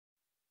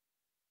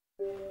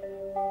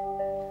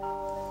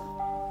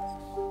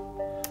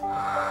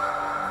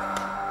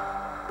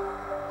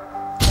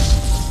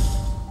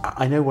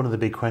I know one of the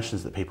big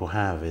questions that people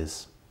have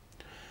is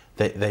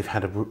they've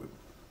had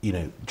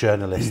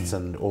journalists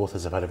and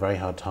authors have had a very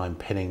hard time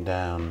pinning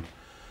down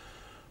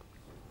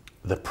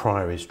the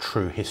Priory's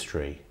true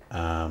history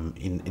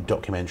in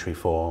documentary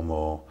form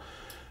or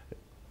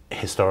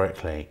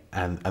historically,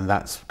 and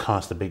that's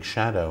cast a big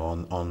shadow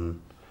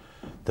on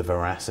the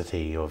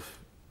veracity of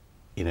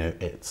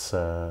its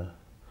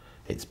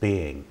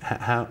being.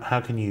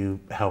 How can you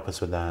help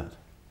us with that?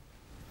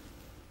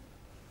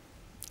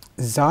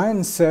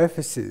 Zion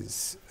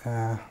surfaces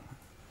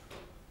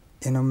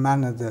in a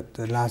manner that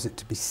allows it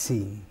to be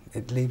seen.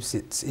 It leaves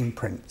its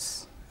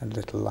imprints, a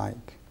little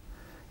like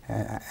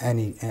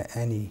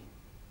any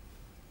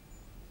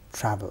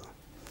traveller.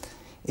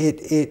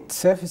 It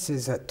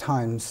surfaces at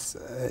times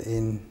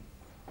in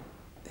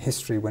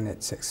history when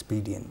it's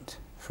expedient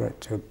for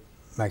it to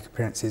make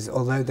appearances,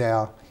 although they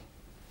are,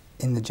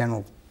 in the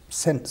general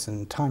sense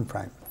and time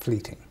frame,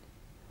 fleeting.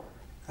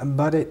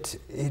 But it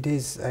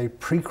is a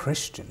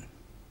pre-Christian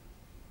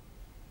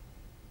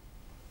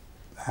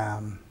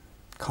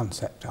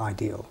concept,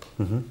 ideal.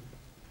 Mm-hmm.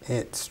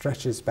 It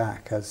stretches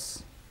back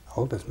as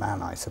old as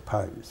man, I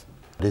suppose.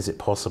 Is it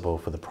possible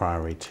for the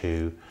Priory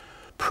to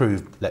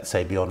prove, let's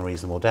say, beyond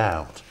reasonable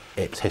doubt,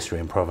 its history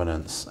and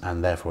provenance,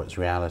 and therefore its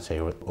reality,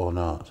 or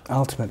not?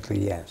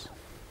 Ultimately, yes.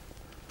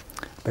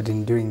 But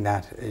in doing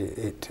that,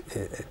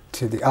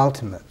 to the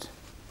ultimate,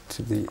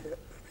 to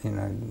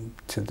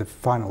the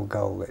final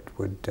goal,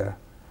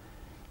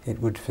 it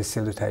would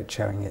facilitate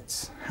showing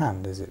its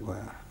hand, as it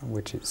were,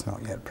 which it's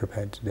not yet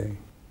prepared to do.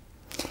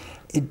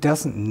 It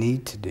doesn't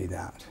need to do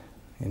that,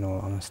 in all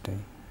honesty.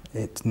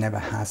 It never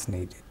has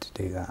needed to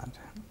do that.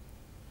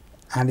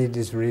 And it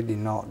is really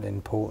not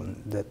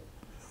important that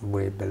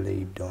we're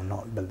believed or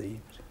not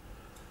believed.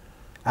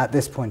 At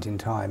this point in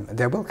time,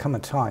 there will come a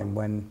time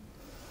when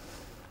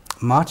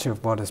much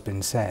of what has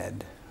been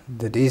said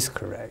that is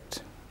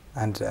correct,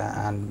 and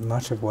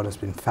much of what has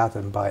been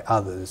fathomed by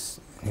others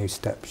whose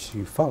steps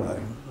you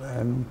follow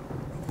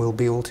will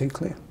be all too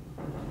clear.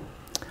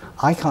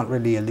 I can't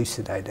really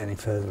elucidate any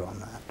further on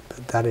that,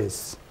 but that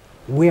is,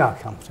 we are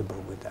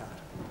comfortable with that.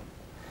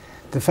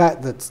 The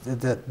fact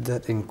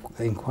that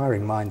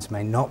inquiring minds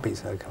may not be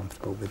so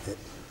comfortable with it,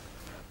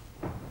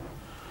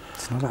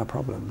 it's not our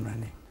problem,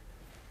 really.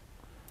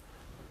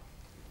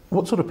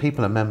 What sort of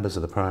people are members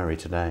of the Priory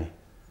today?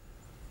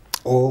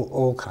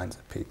 All kinds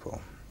of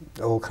people.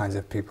 All kinds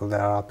of people.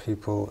 There are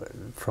people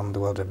from the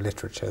world of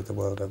literature, the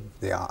world of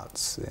the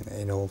arts,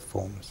 in all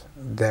forms.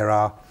 There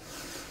are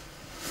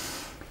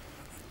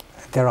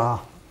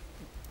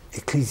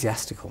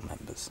ecclesiastical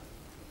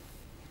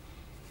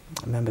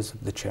members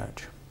of the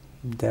church.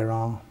 There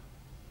are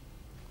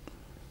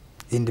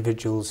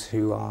individuals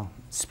who are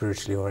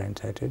spiritually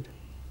orientated.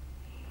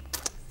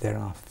 There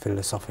are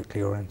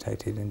philosophically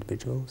orientated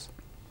individuals.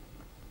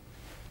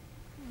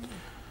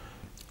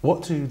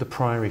 What do the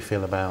Priory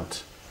feel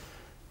about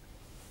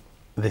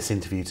this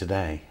interview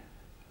today?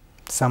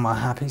 Some are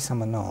happy,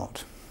 some are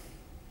not.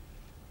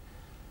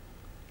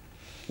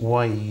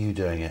 Why are you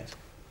doing it?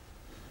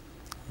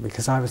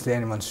 Because I was the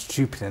only one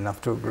stupid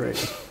enough to agree.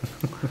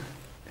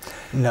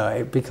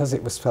 No, because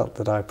it was felt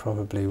that I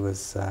probably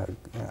was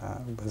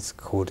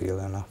cordial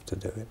enough to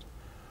do it.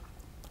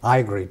 I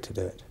agreed to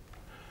do it.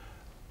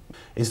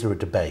 Is there a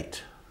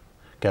debate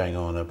going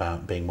on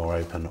about being more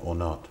open or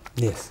not?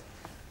 Yes.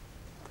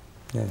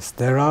 Yes,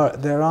 there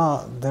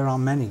are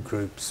many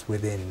groups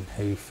within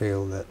who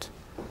feel that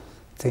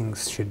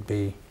things should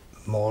be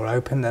more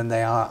open than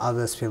they are.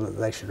 Others feel that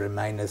they should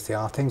remain as they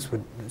are.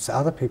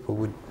 Other people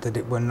would that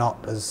it were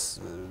not as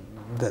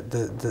that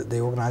the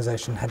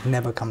organisation had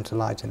never come to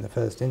light in the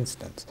first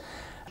instance.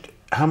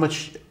 How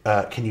much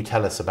can you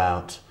tell us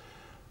about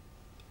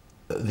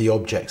the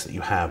objects that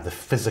you have, the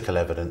physical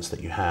evidence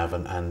that you have,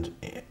 and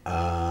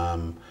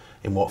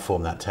in what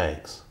form that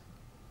takes?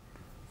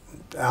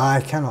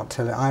 I cannot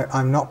tell you.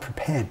 I'm not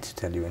prepared to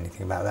tell you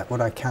anything about that.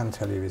 What I can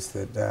tell you is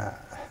that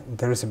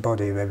there is a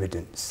body of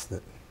evidence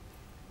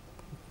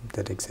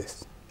that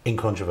exists.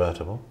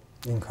 Incontrovertible?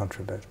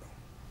 Incontrovertible.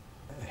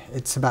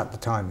 It's about the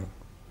timing.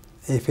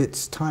 If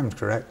it's timed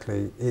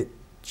correctly, it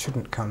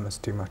shouldn't come as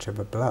too much of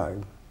a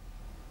blow.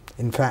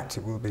 In fact,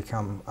 it will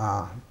become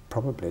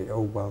probably,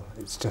 oh well,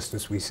 it's just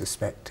as we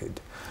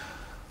suspected.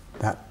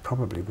 That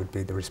probably would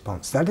be the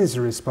response. That is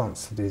a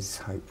response that is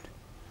hoped.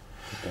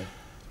 Okay.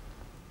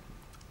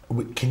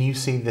 Can you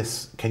see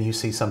this? Can you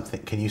see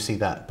something? Can you see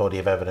that body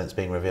of evidence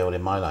being revealed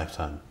in my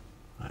lifetime?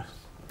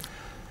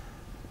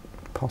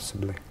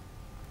 Possibly.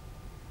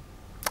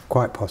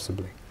 Quite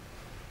possibly.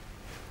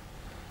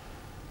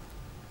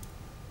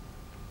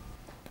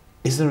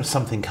 Is there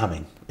something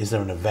coming? Is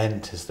there an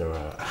event? Is there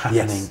a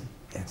happening? Yes.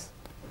 Yes.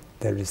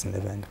 There is an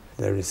event.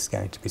 There is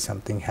going to be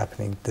something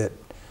happening that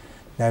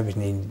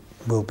nobody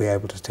will be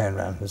able to turn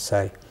around and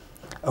say,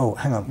 "Oh,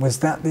 hang on, was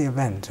that the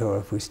event, or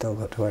have we still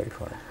got to wait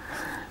for it?"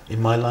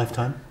 In my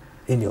lifetime?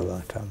 In your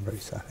lifetime,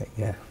 Bruce, I think,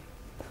 yeah.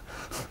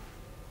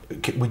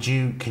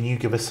 Can you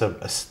give us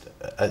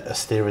a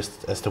steer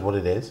as to what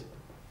it is?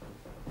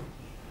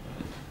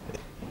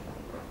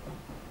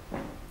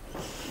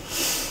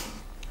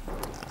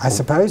 I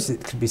suppose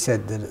it could be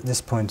said that at this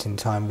point in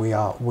time we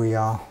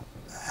are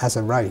as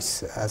a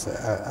race,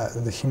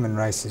 the human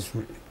race is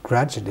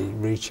gradually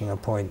reaching a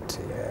point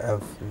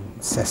of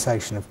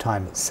cessation of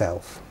time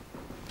itself.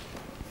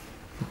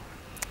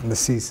 The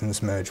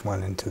seasons merge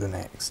one into the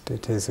next.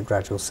 It is a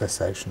gradual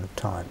cessation of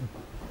time.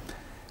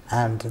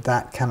 And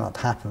that cannot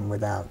happen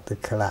without the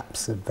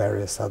collapse of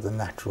various other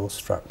natural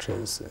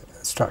structures,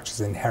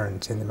 structures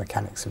inherent in the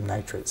mechanics of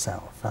nature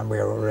itself, and we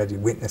are already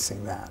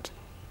witnessing that.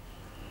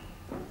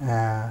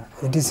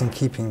 It is in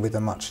keeping with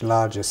a much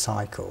larger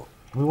cycle.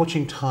 We're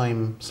watching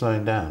time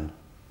slowing down.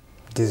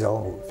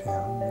 Dissolve,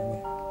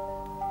 yeah.